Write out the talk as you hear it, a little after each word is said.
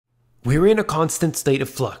We're in a constant state of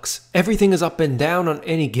flux. Everything is up and down on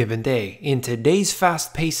any given day. In today's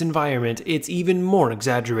fast-paced environment, it's even more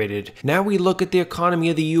exaggerated. Now we look at the economy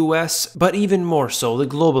of the US, but even more so the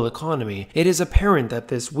global economy. It is apparent that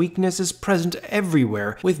this weakness is present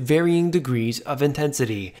everywhere with varying degrees of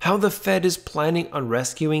intensity. How the Fed is planning on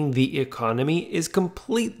rescuing the economy is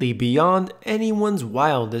completely beyond anyone's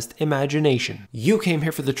wildest imagination. You came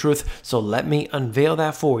here for the truth, so let me unveil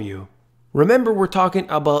that for you. Remember, we're talking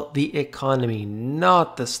about the economy,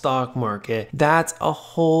 not the stock market. That's a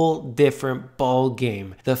whole different ball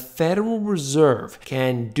game. The Federal Reserve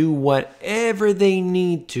can do whatever they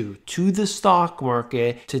need to the stock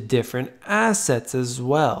market, to different assets as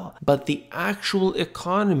well. But the actual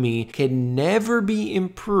economy can never be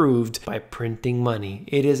improved by printing money.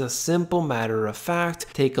 It is a simple matter of fact.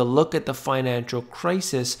 Take a look at the financial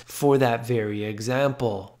crisis for that very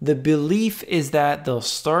example. The belief is that they'll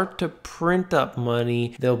start to print up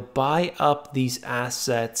money, they'll buy up these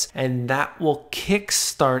assets, and that will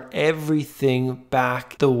kickstart everything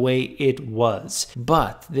back the way it was.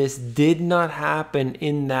 But this did not happen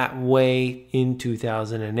in that way in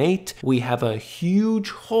 2008. We have a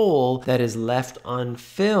huge hole that is left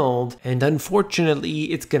unfilled, and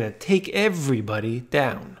unfortunately, it's gonna take everybody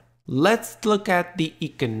down. Let's look at the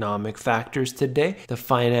economic factors today, the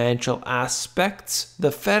financial aspects,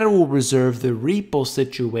 the Federal Reserve, the repo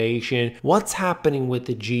situation, what's happening with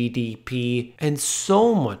the GDP, and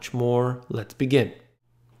so much more. Let's begin.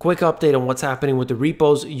 Quick update on what's happening with the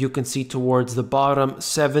repos. You can see towards the bottom,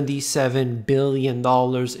 $77 billion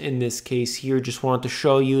in this case here. Just wanted to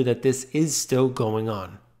show you that this is still going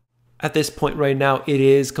on. At this point right now, it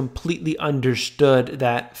is completely understood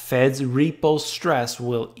that Fed's repo stress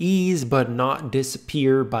will ease but not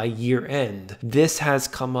disappear by year end. This has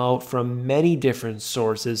come out from many different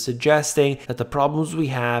sources suggesting that the problems we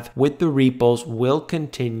have with the repos will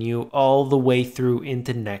continue all the way through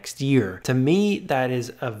into next year. To me, that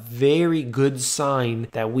is a very good sign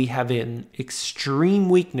that we have an extreme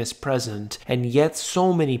weakness present, and yet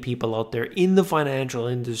so many people out there in the financial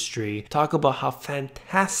industry talk about how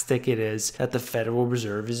fantastic it is that the Federal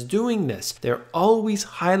Reserve is doing this. They're always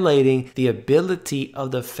highlighting the ability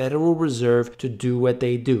of the Federal Reserve to do what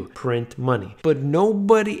they do, print money. But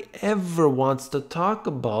nobody ever wants to talk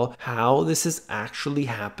about how this is actually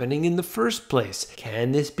happening in the first place.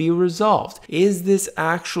 Can this be resolved? Is this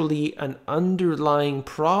actually an underlying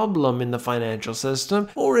problem in the financial system,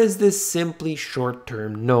 or is this simply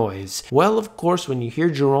short-term noise? Well, of course, when you hear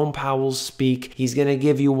Jerome Powell speak, he's going to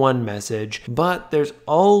give you one message, but there's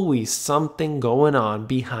always something going on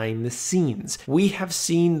behind the scenes. We have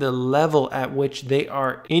seen the level at which they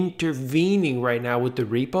are intervening right now with the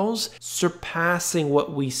repos surpassing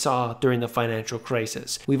what we saw during the financial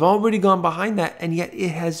crisis. We've already gone behind that, and yet it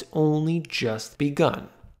has only just begun.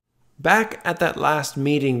 Back at that last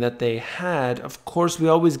meeting that they had, of course, we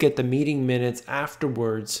always get the meeting minutes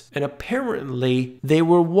afterwards, and apparently they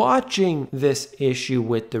were watching this issue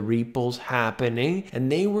with the repos happening,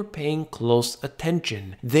 and they were paying close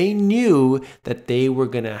attention. They knew that they were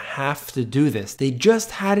gonna have to do this. They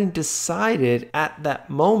just hadn't decided at that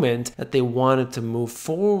moment that they wanted to move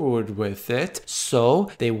forward with it, so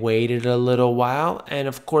they waited a little while, and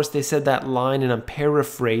of course they said that line, and I'm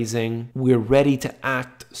paraphrasing, "We're ready to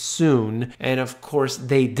act soon." And of course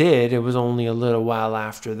they did. It was only a little while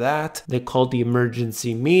after that. They called the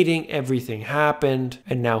emergency meeting, everything happened,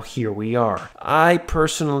 and now here we are. I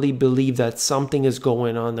personally believe that something is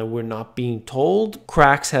going on that we're not being told.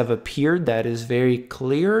 Cracks have appeared, that is very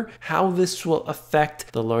clear. How this will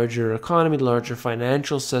affect the larger economy, the larger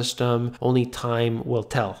financial system, only time will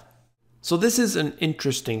tell. So this is an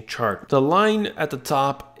interesting chart. The line at the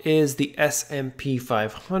top is the S&P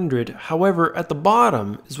 500. However, at the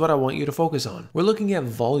bottom is what I want you to focus on. We're looking at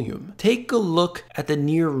volume. Take a look at the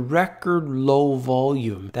near record low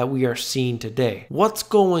volume that we are seeing today. What's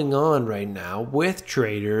going on right now with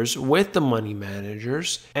traders, with the money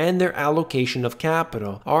managers, and their allocation of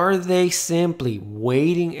capital? Are they simply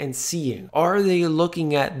waiting and seeing? Are they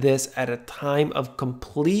looking at this at a time of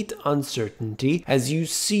complete uncertainty as you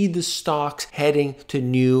see the stocks heading to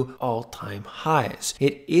new all-time highs?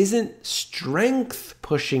 It isn't strength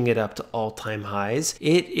pushing it up to all-time highs.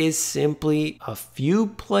 It is simply a few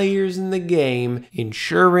players in the game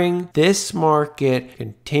ensuring this market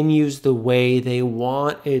continues the way they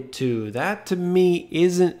want it to. That to me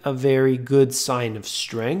isn't a very good sign of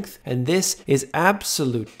strength, and this is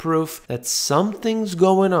absolute proof that something's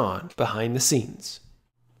going on behind the scenes.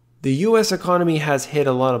 The US economy has hit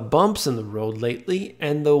a lot of bumps in the road lately,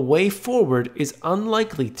 and the way forward is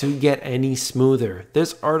unlikely to get any smoother.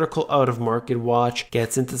 This article out of Market Watch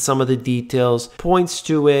gets into some of the details, points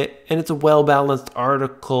to it, and it's a well-balanced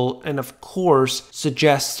article, and of course,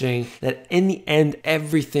 suggesting that in the end,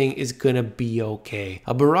 everything is gonna be okay.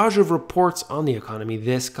 A barrage of reports on the economy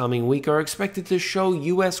this coming week are expected to show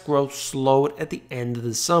US growth slowed at the end of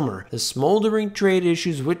the summer. The smoldering trade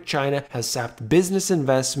issues with China has sapped business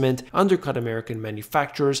investment, undercut American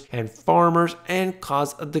manufacturers and farmers, and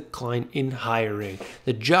caused a decline in hiring.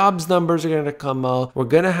 The jobs numbers are going to come out. We're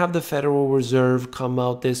going to have the Federal Reserve come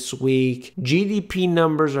out this week. GDP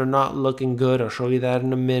numbers are not looking good. I'll show you that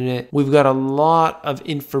in a minute. We've got a lot of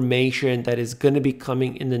information that is going to be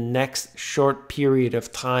coming in the next short period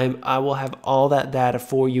of time. I will have all that data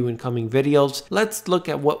for you in coming videos. Let's look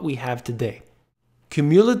at what we have today.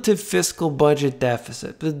 Cumulative fiscal budget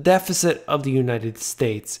deficit, the deficit of the United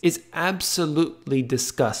States, is absolutely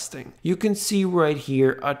disgusting. You can see right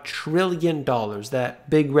here $1 trillion. That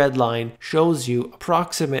big red line shows you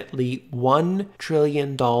approximately $1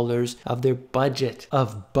 trillion of their budget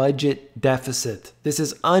deficit. This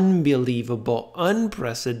is unbelievable,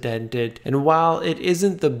 unprecedented, and while it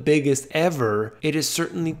isn't the biggest ever, it is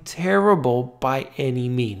certainly terrible by any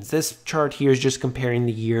means. This chart here is just comparing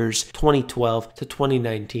the years 2012 to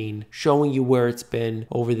 2019, showing you where it's been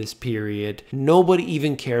over this period. Nobody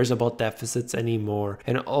even cares about deficits anymore,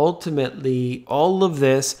 and ultimately all of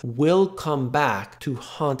this will come back to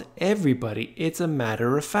haunt everybody. It's a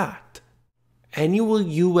matter of fact. Annual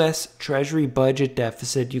US Treasury budget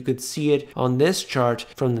deficit, you could see it on this chart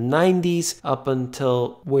from the 90s up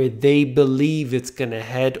until where they believe it's going to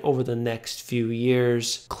head over the next few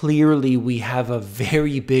years. Clearly, we have a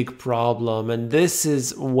very big problem, and this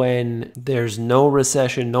is when there's no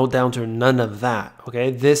recession, no downturn, none of that. Okay,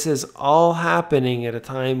 this is all happening at a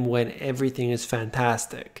time when everything is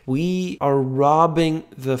fantastic. We are robbing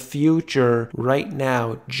the future right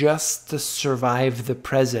now just to survive the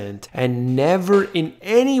present, and never in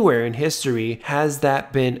anywhere in history has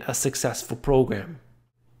that been a successful program.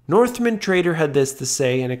 Northman Trader had this to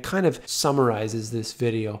say, and it kind of summarizes this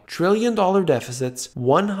video. $1 trillion deficits,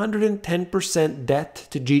 110% debt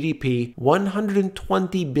to GDP,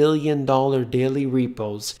 $120 billion daily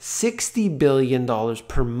repos, $60 billion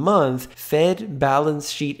per month, Fed balance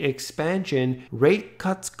sheet expansion, rate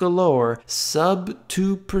cuts galore, sub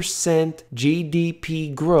 2%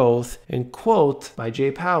 GDP growth, and quote by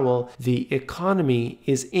Jay Powell, the economy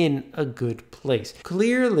is in a good place.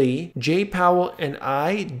 Clearly, Jay Powell and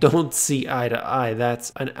I don't see eye to eye.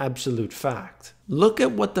 That's an absolute fact. Look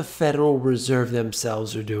at what the Federal Reserve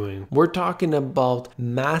themselves are doing. We're talking about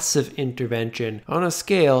massive intervention on a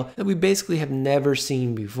scale that we basically have never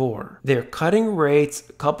seen before. They're cutting rates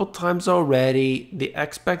a couple times already. The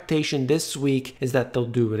expectation this week is that they'll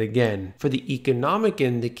do it again. For the economic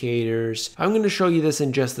indicators, I'm going to show you this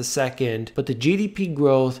in just a second, but the GDP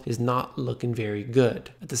growth is not looking very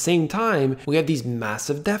good. At the same time, we have these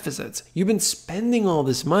massive deficits. You've been spending all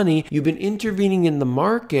this money, you've been intervening in the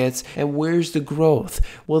markets, and where's the growth?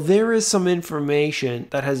 Well, there is some information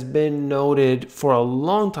that has been noted for a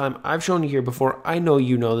long time. I've shown you here before. I know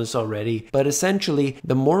you know this already, but essentially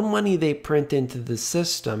the more money they print into the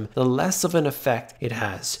system, the less of an effect it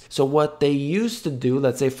has. So what they used to do,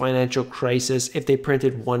 let's say financial crisis, if they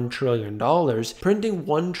printed $1 trillion, printing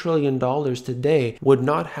 $1 trillion today would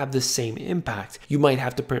not have the same impact. You might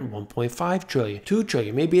have to print 1.5 trillion, 2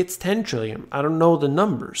 trillion, maybe it's 10 trillion. I don't know the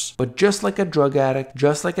numbers, but just like a drug addict,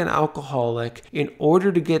 just like an alcoholic, in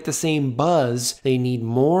order to get the same buzz, they need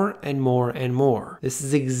more and more and more. This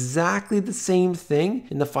is exactly the same thing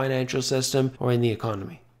in the financial system or in the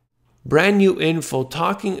economy. Brand new info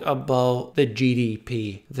talking about the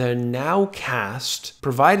GDP. The nowcast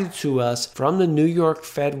provided to us from the New York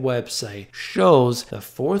Fed website shows the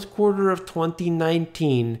fourth quarter of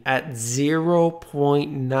 2019 at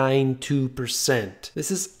 0.92%. This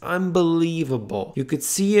is unbelievable. You could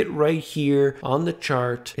see it right here on the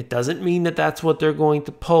chart. It doesn't mean that that's what they're going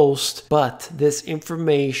to post, but this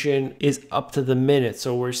information is up to the minute.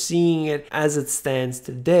 So we're seeing it as it stands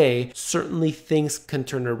today. Certainly things can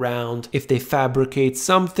turn around. If they fabricate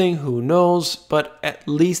something, who knows? But at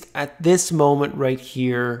least at this moment right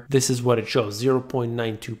here, this is what it shows,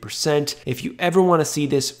 0.92%. If you ever want to see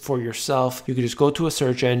this for yourself, you can just go to a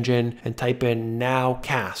search engine and type in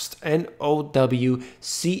Nowcast, Nowcast,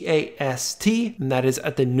 and that is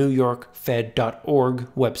at the NewYorkFed.org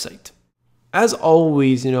website. As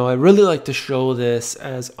always, I really like to show this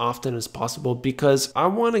as often as possible because I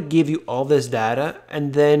want to give you all this data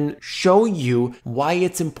and then show you why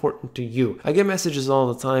it's important to you. I get messages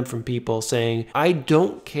all the time from people saying, I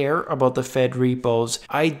don't care about the Fed repos.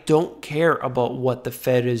 I don't care about what the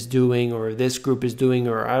Fed is doing or this group is doing,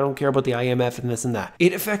 or I don't care about the IMF and this and that.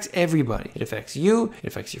 It affects everybody. It affects you, it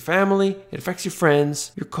affects your family, it affects your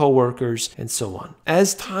friends, your coworkers, and so on.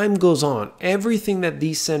 As time goes on, everything that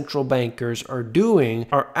these central bankers are doing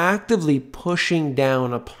are actively pushing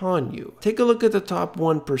down upon you. Take a look at the top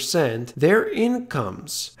 1%. Their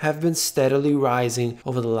incomes have been steadily rising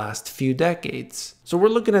over the last few decades. So we're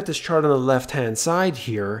looking at this chart on the left-hand side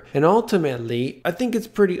here, and ultimately, I think it's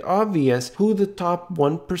pretty obvious who the top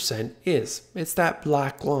 1% is. It's that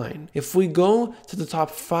black line. If we go to the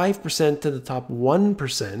top 5% to the top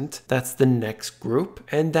 1%, that's the next group,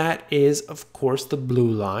 and that is, of course, the blue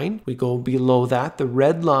line. We go below that, the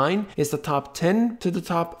red line is the top 10 to the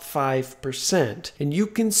top 5%. And you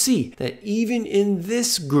can see that even in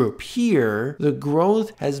this group here, the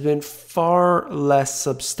growth has been far less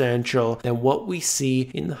substantial than what we see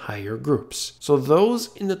in the higher groups. So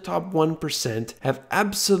those in the top 1% have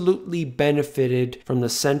absolutely benefited from the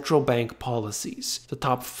central bank policies. The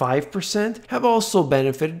top 5% have also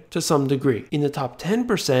benefited to some degree. In the top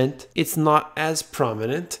 10%, it's not as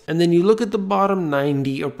prominent. And then you look at the bottom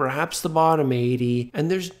 90 or perhaps the bottom 80,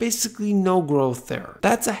 and there's basically no growth there.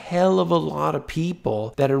 That's a hell of a lot of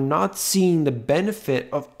people that are not seeing the benefit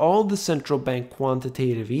of all the central bank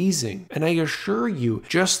quantitative easing. And I assure you,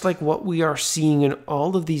 just like what we are seeing in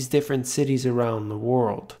all of these different cities around the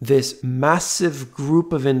world, this massive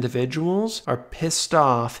group of individuals are pissed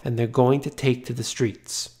off and they're going to take to the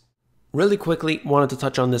streets. Really quickly, wanted to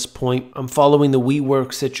touch on this point. I'm following the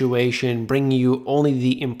WeWork situation, bringing you only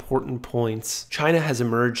the important points. China has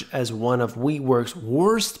emerged as one of WeWork's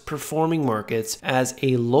worst performing markets as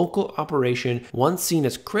a local operation once seen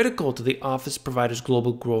as critical to the office provider's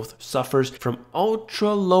global growth suffers from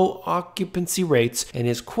ultra low occupancy rates and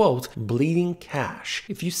is, quote, bleeding cash.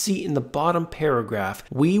 If you see in the bottom paragraph,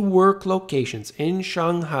 WeWork locations in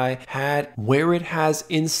Shanghai had where it has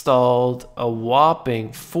installed a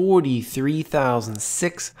whopping 43,600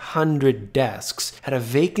 desks, had a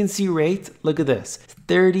vacancy rate, look at this,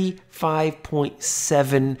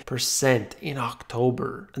 35.7% in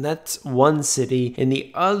October. And that's one city. In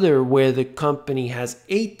the other, where the company has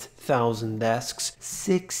 8,000 desks,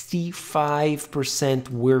 65%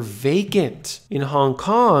 were vacant. In Hong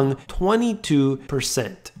Kong,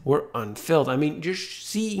 22% were unfilled. I mean, just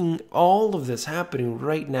seeing all of this happening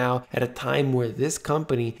right now at a time where this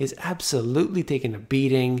company is absolutely taking a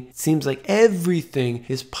beating. It seems like everything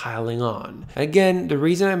is piling on. Again, the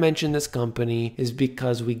reason I mention this company is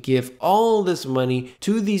because we give all this money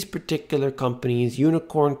to these particular companies,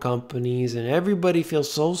 unicorn companies, and everybody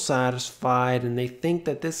feels so satisfied and they think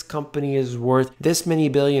that this company is worth this many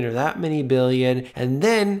billion or that many billion, and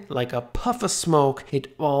then like a puff of smoke, it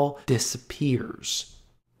all disappears.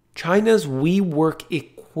 China's WeWork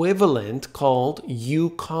equivalent called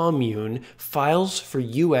Ucommune files for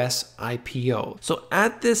US IPO. So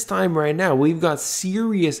at this time right now, we've got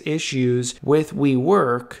serious issues with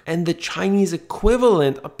WeWork, and the Chinese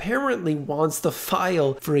equivalent apparently wants to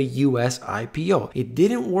file for a US IPO. It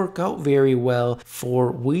didn't work out very well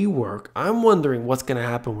for WeWork. I'm wondering what's going to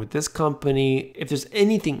happen with this company. If there's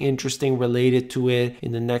anything interesting related to it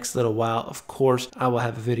in the next little while, of course, I will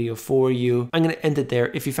have a video for you. I'm going to end it there.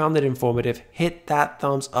 If you found it informative, hit that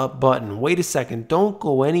thumbs up button. Wait a second, don't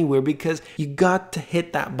go anywhere because you got to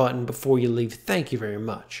hit that button before you leave. Thank you very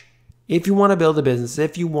much. If you want to build a business,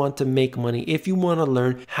 if you want to make money, if you want to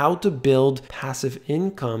learn how to build passive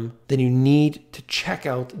income, then you need to check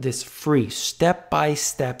out this free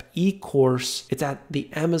step-by-step e-course. It's at the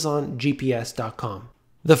AmazonGPS.com.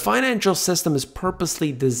 The financial system is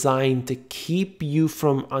purposely designed to keep you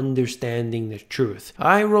from understanding the truth.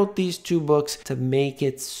 I wrote these two books to make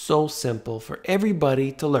it so simple for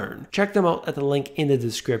everybody to learn. Check them out at the link in the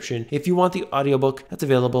description. If you want the audiobook, that's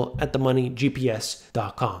available at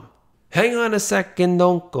themoneygps.com. Hang on a second,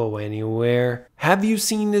 don't go anywhere. Have you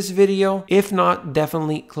seen this video? If not,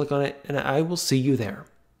 definitely click on it and I will see you there.